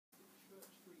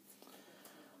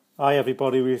Hi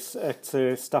everybody, we're at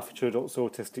Staffordshire Adults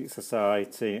Autistic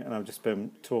Society, and I've just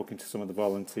been talking to some of the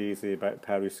volunteers here about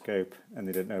Periscope, and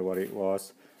they didn't know what it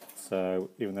was. So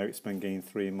even though it's been going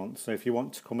 3 months, so if you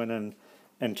want to come in and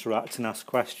interact and ask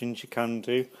questions, you can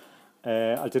do.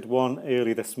 I did one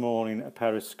early this morning at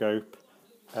Periscope,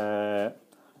 and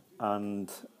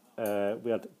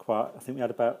we had I think we had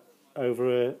about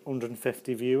over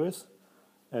 150 viewers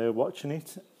watching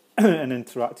it and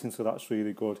interacting, so that's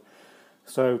really good.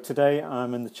 So today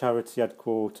I'm in the charity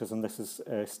headquarters, and this is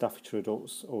Staffordshire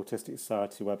Adults Autistic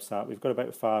Society website. We've got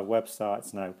about 5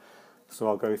 websites now, so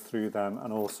I'll go through them,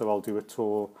 and also I'll do a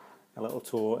little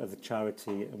tour of the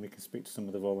charity, and we can speak to some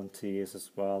of the volunteers as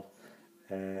well.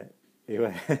 Who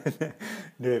are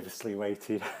nervously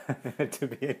waiting to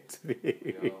be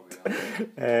interviewed.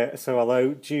 So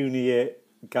hello, Junior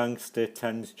Gangster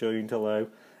 10's joined, hello.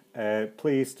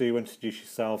 Please do introduce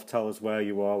yourself, tell us where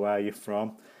you are, where you're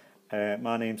from.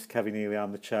 My name's Kevin Neely,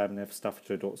 I'm the chairman of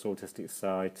Staffordshire Adults Autistic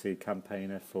Society,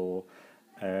 campaigner for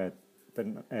the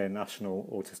National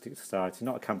Autistic Society,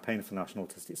 not a campaigner for the National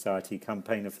Autistic Society,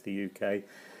 campaigner for the UK,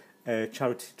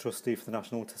 charity trustee for the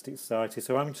National Autistic Society.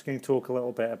 So I'm just going to talk a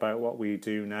little bit about what we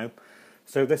do now.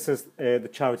 So this is the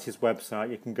charity's website.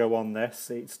 You can go on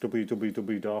this, it's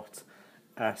www.saas.uk.com.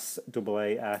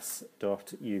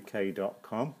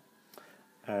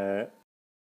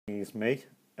 Is me.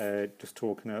 Just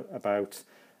talking about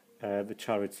the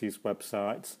charity's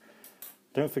websites.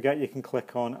 Don't forget you can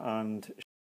click on and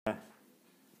share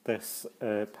this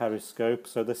Periscope.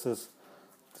 So this is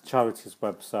the charity's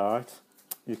website.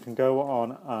 You can go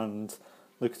on and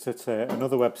look at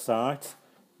another website.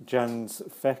 Jens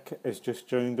Fick has just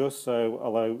joined us, so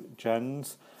hello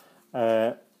Jens.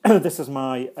 This is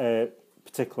my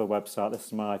particular website, this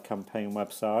is my campaign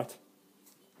website.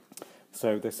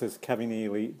 So this is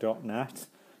kevinneely.net.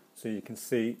 So you can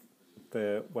see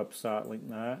the website link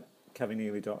there,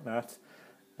 kevinneely.net,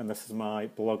 and this is my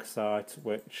blog site,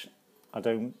 which I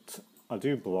do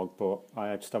blog, but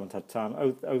I just haven't had time.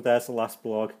 Oh, there's the last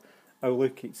blog. Oh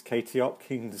look, it's Katie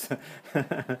Hopkins.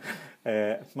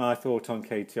 My thought on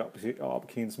Katie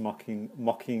Hopkins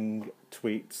mocking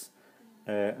tweets,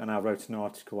 and I wrote an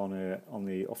article on her on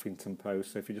the Huffington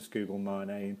Post. So if you just Google my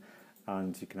name,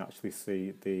 and you can actually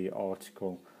see the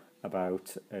article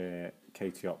about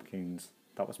Katie Hopkins.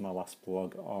 That was my last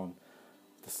blog on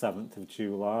the 7th of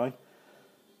July.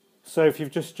 So if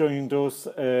you've just joined us,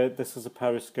 this is a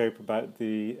Periscope about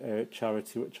the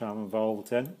charity which I'm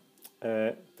involved in.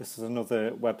 This is another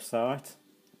website.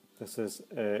 This is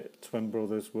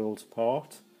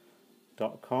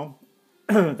twinbrothersworldsapart.com.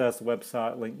 There's the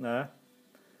website link there.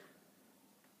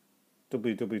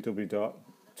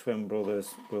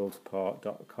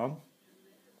 www.twinbrothersworldsapart.com.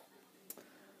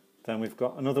 Then we've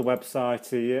got another website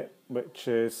here, which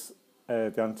is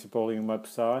the anti-bullying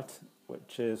website,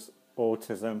 which is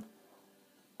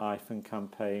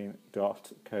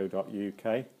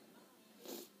autism-campaign.co.uk.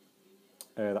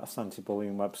 That's the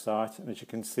anti-bullying website, and as you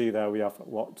can see there, we have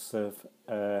lots of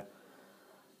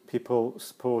people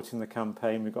supporting the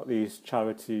campaign. We've got these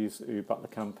charities who back the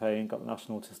campaign, got the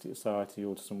National Autistic Society,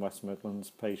 Autism West Midlands,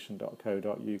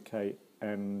 patient.co.uk,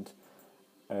 and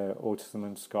Autism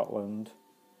in Scotland,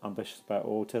 Ambitious About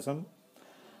Autism.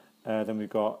 Then we've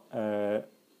got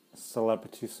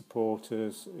celebrity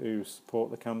supporters who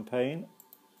support the campaign.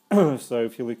 So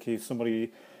if you look here,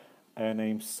 somebody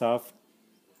named Sav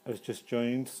has just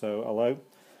joined, so hello.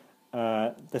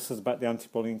 This is about the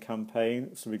anti-bullying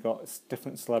campaign. So we've got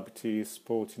different celebrities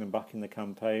supporting and backing the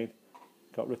campaign.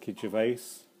 Got Ricky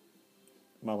Gervais,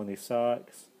 Melanie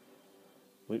Sykes,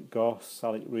 Luke Goss,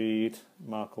 Alec Reid,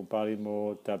 Michael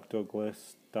Barrymore, Deb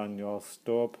Douglas, Daniel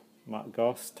Stubb, Matt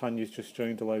Goss. Tanya's just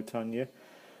joined. Hello, Tanya.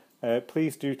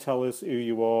 Please do tell us who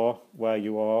you are, where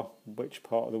you are, which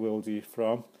part of the world are you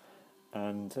from,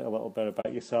 and a little bit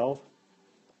about yourself.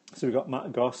 So we've got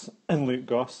Matt Goss and Luke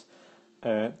Goss.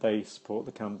 They support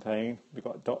the campaign. We've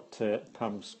got Dr.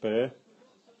 Pam Spur,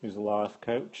 who's a life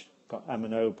coach. We've got Emma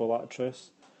Noble,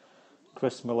 actress.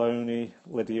 Chris Maloney,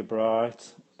 Lydia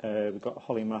Bright. We've got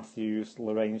Holly Matthews.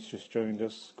 Lorraine's just joined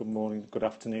us. Good morning, good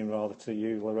afternoon rather to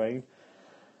you, Lorraine.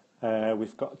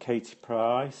 We've got Katie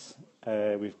Price.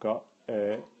 We've got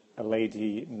a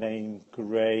lady named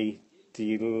Gray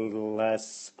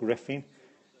DeLes Griffin,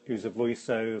 who's a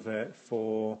voiceover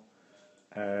for...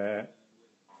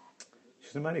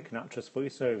 she's an American actress,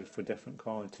 voiceover for different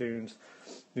cartoons.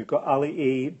 We've got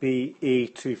Ali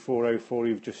EBE2404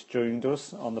 who've just joined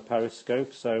us on the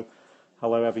Periscope. So,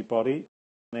 hello everybody.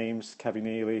 My name's Kevin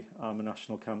Neely. I'm a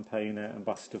national campaigner,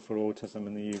 ambassador for autism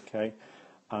in the UK.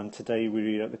 And today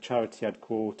we're at the charity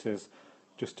headquarters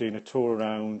just doing a tour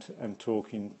around and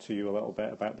talking to you a little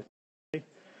bit about the charity.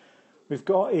 We've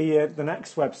got the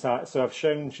next website, so I've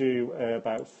shown you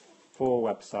about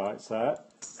 4 websites there.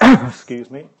 Excuse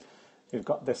me. We've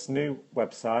got this new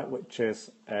website, which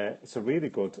is it's a really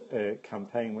good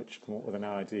campaign which came up with an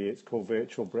idea. It's called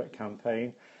Virtual Brick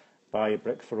Campaign, Buy a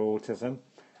Brick for Autism.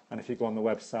 And if you go on the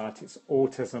website, it's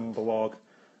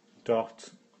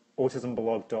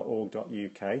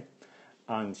autismblog.org.uk,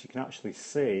 and you can actually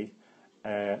see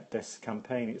this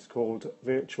campaign. It's called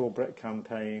Virtual Brick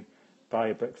Campaign, Buy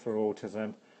a Brick for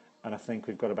Autism, and I think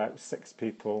we've got about 6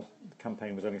 people. The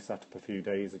campaign was only set up a few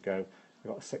days ago.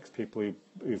 We've got 6 people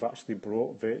who've actually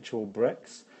brought virtual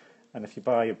bricks, and if you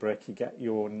buy a brick, you get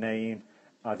your name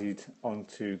added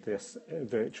onto this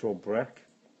virtual brick.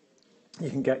 You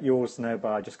can get yours now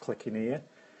by just clicking here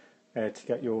to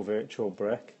get your virtual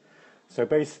brick. So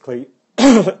basically,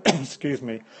 excuse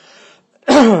me,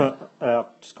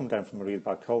 I've just come down from a really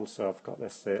bad cold, so I've got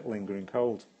this lingering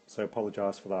cold, so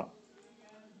apologise for that.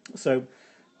 So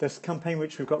this campaign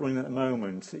which we've got running at the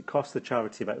moment, it costs the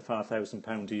charity about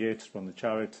 £5,000 a year to run the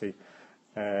charity.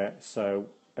 So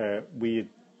we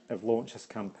have launched this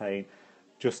campaign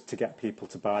just to get people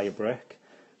to buy a brick.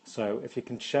 So if you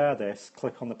can share this,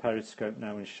 click on the periscope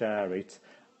now and share it.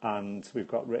 And we've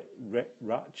got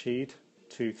Ratchid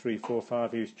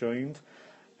 2345 who's joined.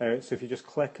 So if you just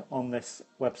click on this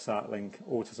website link,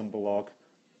 Autism Blog.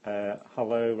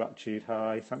 Hello Ratchid,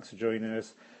 hi, thanks for joining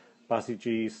us. Bazzy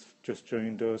G's just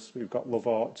joined us. We've got Love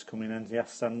Arts coming in.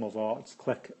 Yes, send Love Arts.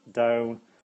 Click down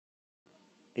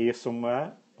here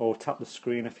somewhere, or tap the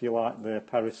screen if you like the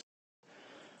periscope.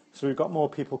 So we've got more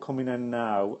people coming in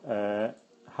now.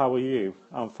 How are you?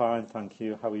 I'm fine, thank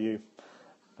you. How are you?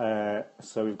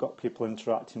 So we've got people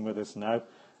interacting with us now.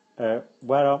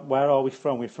 Where are we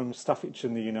from? We're from Staffordshire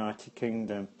in the United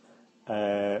Kingdom.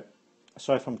 Sorry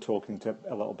if I'm talking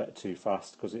a little bit too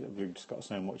fast, because we've just got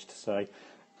so much to say.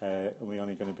 And we're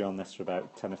only going to be on this for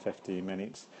about 10 or 15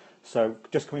 minutes. So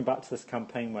just coming back to this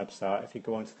campaign website, if you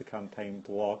go onto the campaign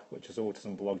blog, which is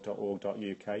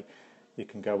autismblog.org.uk, you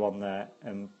can go on there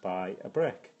and buy a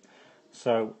brick.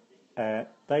 So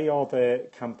they are the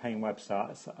campaign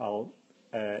websites. I'll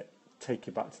take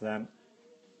you back to them.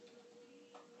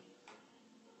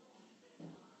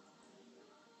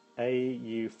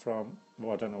 You from,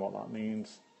 well, I don't know what that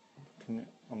means.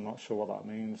 I'm not sure what that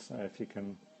means. If you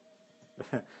can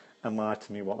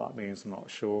enlighten me what that means, I'm not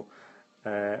sure.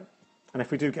 And if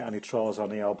we do get any trolls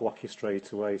on here, I'll block you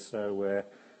straight away, so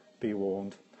be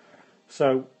warned.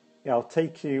 So yeah, I'll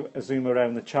take you a zoom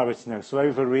around the charity now. So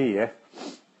over here,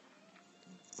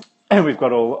 we've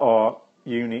got all our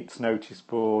units, notice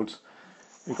boards.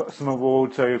 We've got some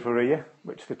awards over here,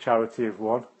 which the charity have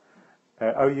won.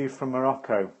 You from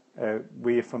Morocco?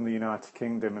 We're from the United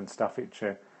Kingdom and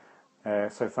Staffordshire.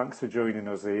 So thanks for joining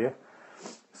us here.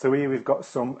 So here we've got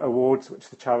some awards which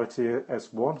the charity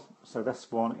has won. So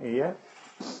this one here,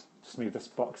 just move this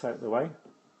box out of the way.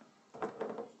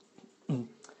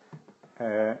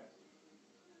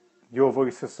 Your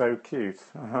voice is so cute.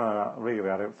 Really,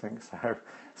 I don't think so.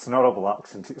 It's an horrible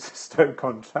accent. It's a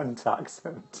Stoke-on-Trent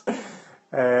accent.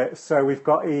 So we've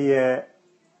got here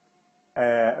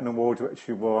an award which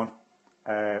we won,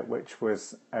 which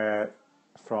was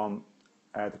from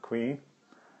the Queen.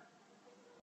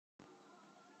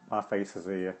 My face is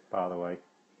here, by the way,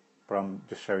 but I'm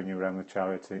just showing you around the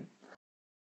charity.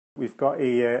 We've got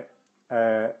here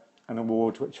an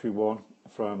award which we won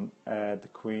from the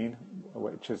Queen,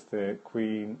 which is the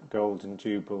Queen Golden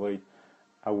Jubilee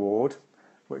Award,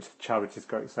 which the charity's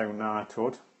got its own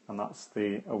knighthood, and that's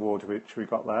the award which we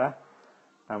got there.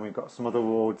 And we've got some other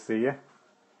awards here.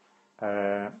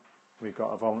 We've got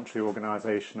a voluntary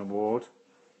organisation award,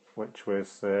 which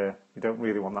was, you don't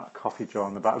really want that coffee jar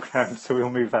in the background, so we'll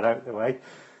move that out of the way.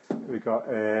 We've got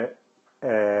an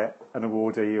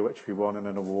award here which we won, and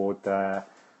an award there,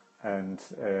 and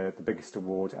the biggest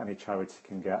award any charity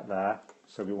can get there.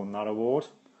 So we won that award,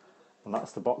 and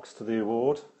that's the box to the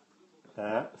award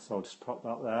there, so I'll just pop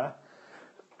that there.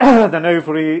 Then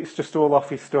over here, it's just all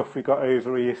office stuff. We've got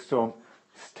over here some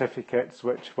certificates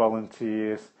which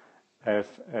volunteers have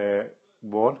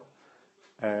won.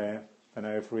 And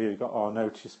over here, we've got our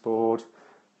notice board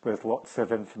with lots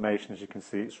of information. As you can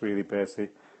see, it's really busy.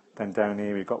 Then down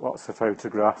here, we've got lots of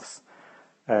photographs.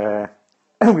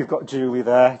 We've got Julie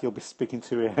there. You'll be speaking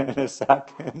to her in a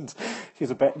second.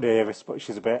 She's a bit nervous, but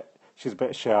she's a bit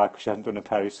shy because she hasn't done a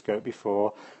periscope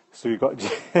before. So we've got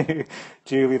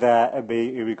Julie there and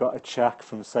me. We've got a cheque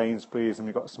from Sainsbury's, and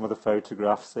we've got some other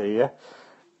photographs here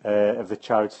of the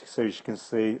charity. So as you can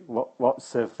see,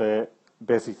 lots of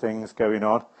busy things going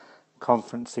on.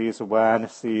 conferences,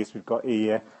 awarenesses. We've got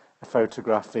here a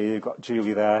photograph here. We've got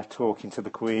Julie there talking to the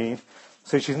Queen.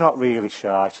 So she's not really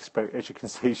shy. She spoke, as you can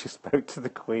see, she spoke to the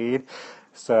Queen.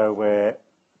 So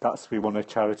we won a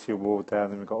charity award there.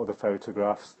 And then we've got other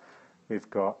photographs. We've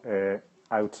got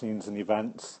outings and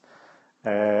events.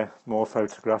 More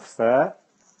photographs there.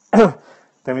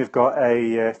 Then we've got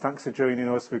thanks for joining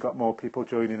us. We've got more people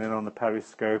joining in on the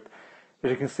periscope. As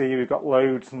you can see, we've got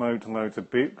loads and loads and loads of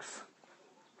books.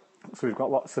 So we've got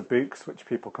lots of books which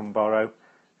people can borrow.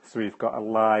 So we've got a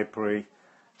library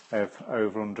of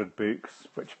over 100 books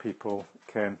which people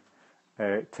can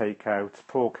take out.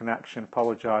 Poor connection,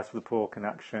 apologise for the poor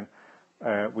connection.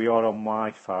 We are on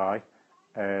Wi-Fi.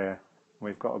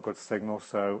 We've got a good signal,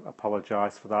 so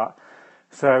apologise for that.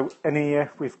 So in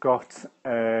here we've got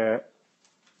the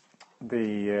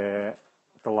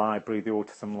library, the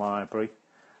autism library.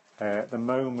 At the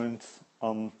moment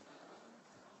I'm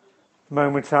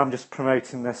just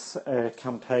promoting this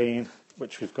campaign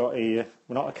which we've got here.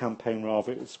 Well, not a campaign,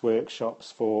 rather it's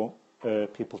workshops for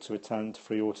people to attend,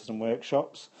 free autism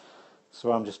workshops.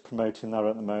 So I'm just promoting that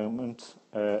at the moment,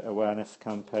 awareness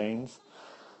campaigns.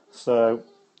 So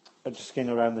just going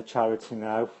around the charity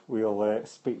now, we'll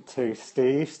speak to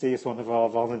Steve. Steve's one of our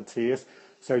volunteers.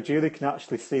 So Julie can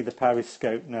actually see the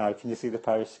periscope now. Can you see the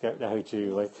periscope now,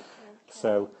 Julie? Okay.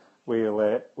 So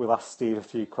we'll ask Steve a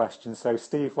few questions. So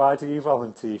Steve, why do you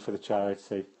volunteer for the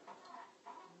charity?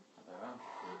 I don't know.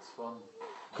 It's fun.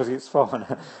 Because it's fun.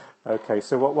 Okay.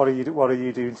 So what are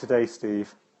you doing today,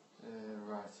 Steve?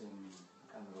 Writing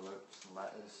envelopes and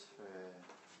letters for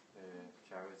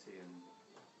charity, and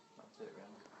that's it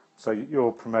really. So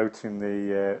you're promoting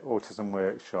the autism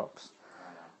workshops. I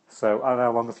am. So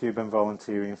how long have you been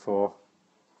volunteering for?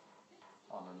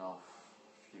 On and off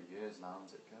a few years now,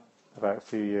 has it, Joe? About a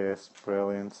few years.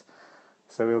 Brilliant.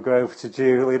 So we'll go over to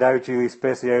Julie now. Julie's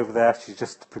busy over there. She's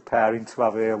just preparing to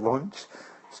have her lunch.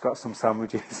 She's got some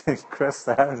sandwiches and crisps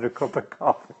there and a cup of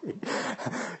coffee.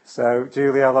 So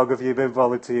Julie, how long have you been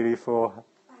volunteering for?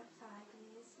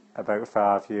 About 5 years. About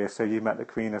 5 years. So you met the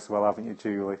Queen as well, haven't you,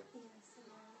 Julie? Yes, I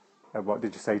have. And what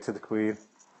did you say to the Queen?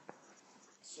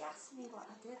 She asked me what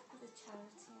I did for the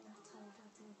charity, and I told her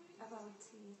I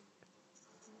volunteered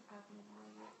for admin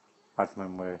work.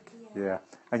 Admin work, yeah.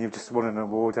 And you've just won an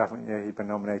award, haven't you? You've been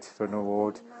nominated for an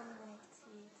award.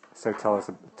 Nominated. So tell us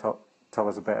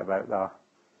a bit about that.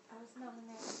 I was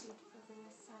nominated for the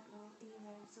Sentinel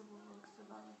Heroes Award for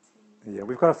volunteering. Yeah,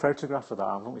 we've got a photograph of that,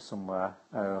 haven't we, somewhere?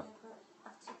 Yeah, but I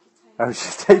took it home. Oh,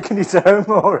 she's taken it home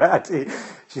already.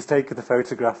 She's taken the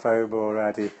photograph home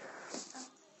already.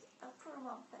 I'll put them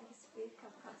on Facebook.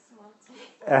 I'll pass them on to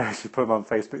you. She put them on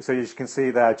Facebook. So as you can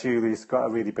see there, Julie's got a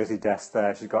really busy desk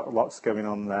there. She's got lots going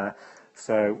on there.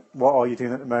 So what are you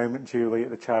doing at the moment, Julie, at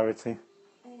the charity?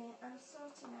 I'm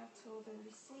sorting out all the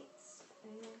receipts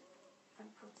and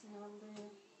putting on the...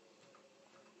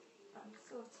 I'm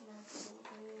sorting out all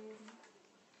the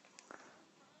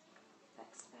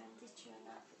expenditure and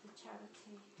that for the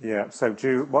charity. Yeah, so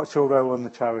what's your role in the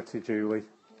charity, Julie?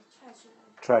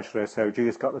 Treasurer. So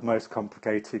Julie's got the most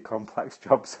complicated, complex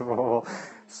jobs of all.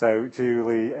 So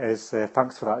Julie is,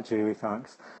 thanks for that, Julie,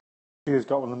 thanks. Julie's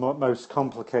got one of the most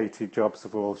complicated jobs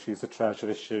of all. She's a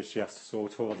treasurer, so she has to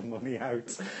sort all the money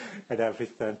out and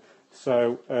everything.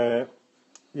 So,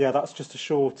 yeah, that's just a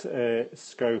short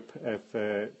scope of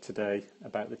today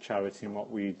about the charity and what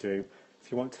we do.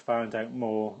 If you want to find out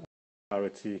more about the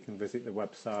charity, you can visit the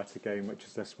website again, which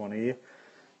is this one here,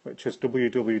 which is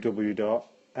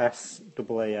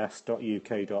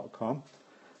www.saas.uk.com,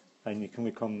 and you can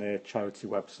look on the charity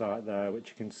website there, which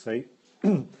you can see.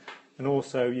 And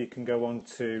also you can go on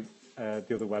to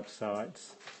the other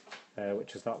websites,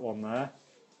 which is that one there,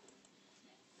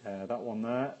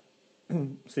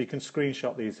 so you can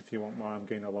screenshot these if you want while I'm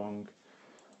going along.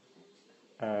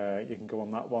 You can go on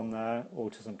that one there,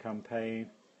 Autism Campaign,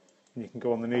 and you can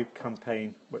go on the new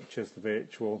campaign, which is the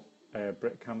virtual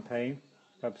Brit Campaign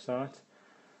website.